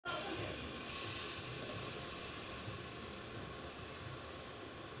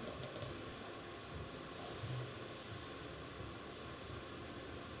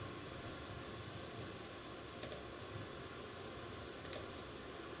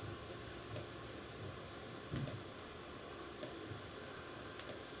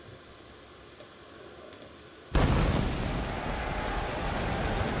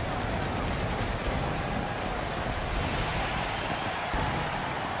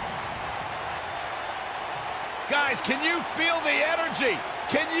Guys, can you feel the energy?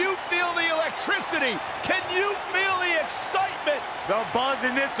 Can you feel the electricity? Can you feel the excitement? The buzz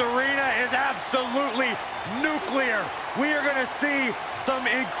in this arena is absolutely nuclear. We are going to see some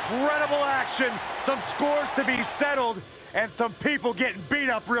incredible action, some scores to be settled, and some people getting beat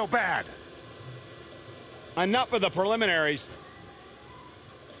up real bad. Enough of the preliminaries.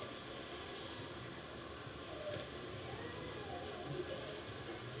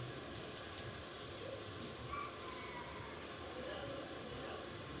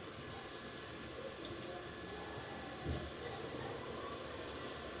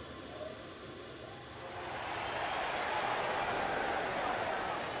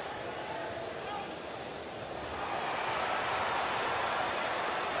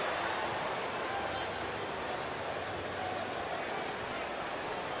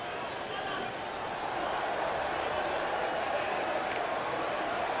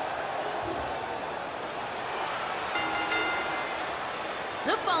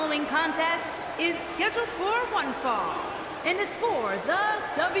 The following contest is scheduled for one fall and is for the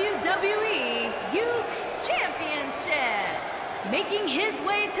WWE Youth Championship. Making his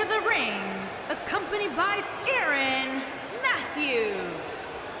way to the ring, accompanied by Aaron Matthews.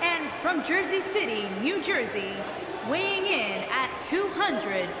 And from Jersey City, New Jersey, weighing in at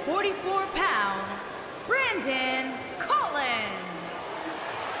 244 pounds, Brandon Collins.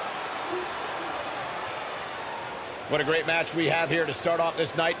 What a great match we have here to start off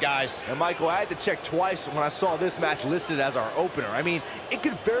this night, guys. And Michael, I had to check twice when I saw this match listed as our opener. I mean, it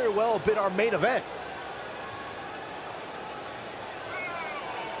could very well have been our main event.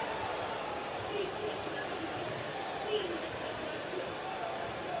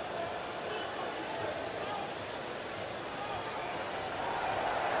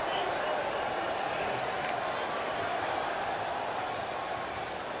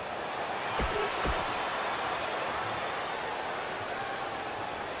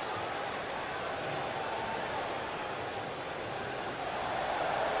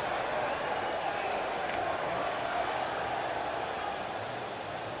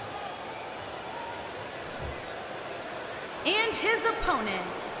 And his opponent,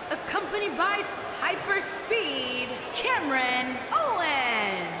 accompanied by hyperspeed Cameron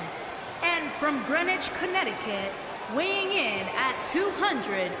Owens. And from Greenwich, Connecticut, weighing in at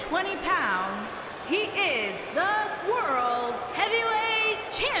 220 pounds, he is the World Heavyweight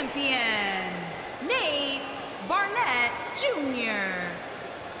Champion, Nate Barnett Jr.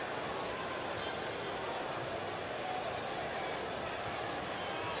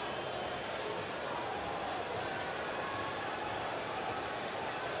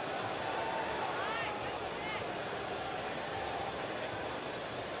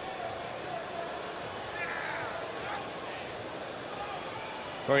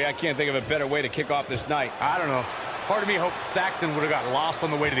 Corey, I can't think of a better way to kick off this night. I don't know. Part of me hoped Saxton would have got lost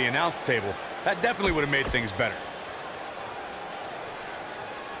on the way to the announce table. That definitely would have made things better.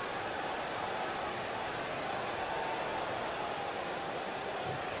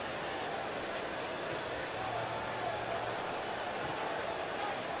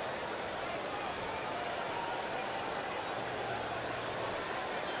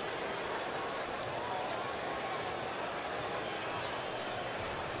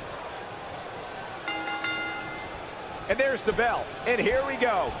 And there's the bell. And here we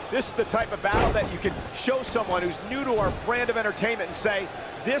go. This is the type of battle that you can show someone who's new to our brand of entertainment and say,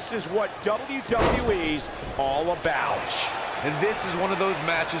 this is what WWE's all about. And this is one of those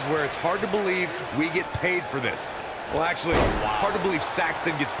matches where it's hard to believe we get paid for this. Well, actually, hard to believe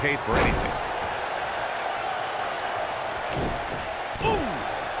Saxton gets paid for anything.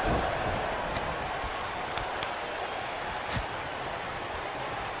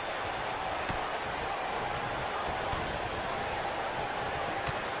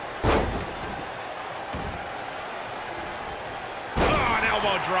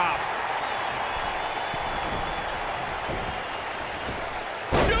 Drop.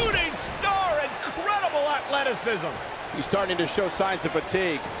 Shooting star, incredible athleticism. He's starting to show signs of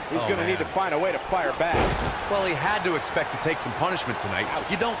fatigue. He's going to need to find a way to fire back. Well, he had to expect to take some punishment tonight.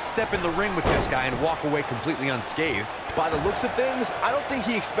 You don't step in the ring with this guy and walk away completely unscathed. By the looks of things, I don't think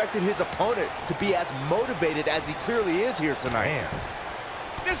he expected his opponent to be as motivated as he clearly is here tonight. Man.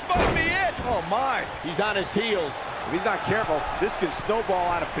 This might be it. Oh, my. He's on his heels. If he's not careful, this can snowball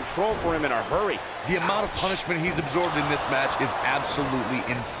out of control for him in a hurry. The amount of punishment he's absorbed in this match is absolutely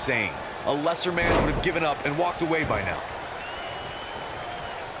insane. A lesser man would have given up and walked away by now.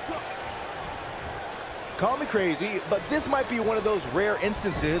 Call me crazy, but this might be one of those rare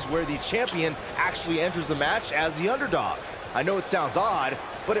instances where the champion actually enters the match as the underdog. I know it sounds odd,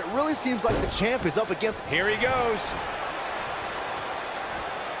 but it really seems like the champ is up against... Here he goes.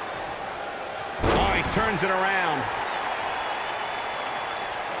 Oh, he turns it around.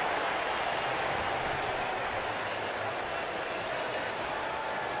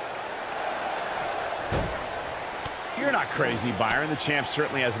 You're not crazy, Byron. The champ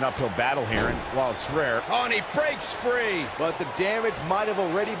certainly has an uphill battle here, and while it's rare... Oh, and he breaks free. But the damage might have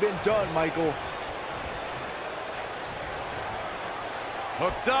already been done, Michael.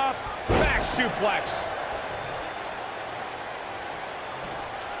 Hooked up. Back suplex.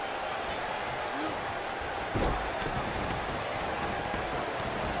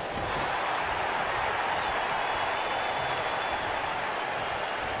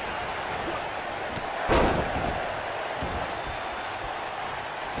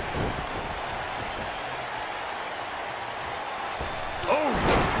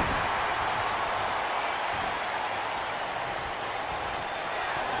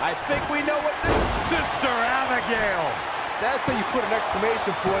 I think we know what this... Sister Abigail. That's how you put an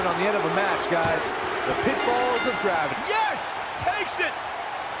exclamation point on the end of a match, guys. The pitfalls of gravity. Yes! Takes it!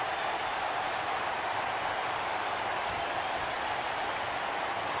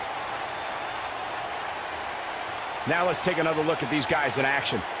 Now let's take another look at these guys in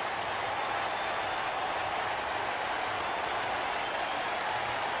action.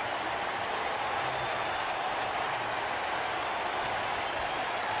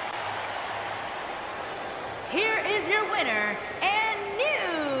 Here is your winner and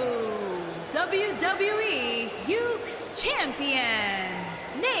new WWE Ukes Champion,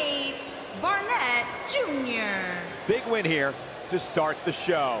 Nate Barnett Jr. Big win here to start the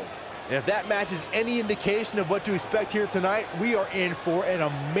show. And if that match is any indication of what to expect here tonight, we are in for an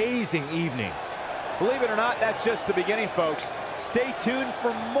amazing evening. Believe it or not, that's just the beginning, folks. Stay tuned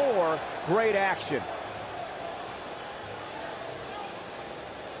for more great action.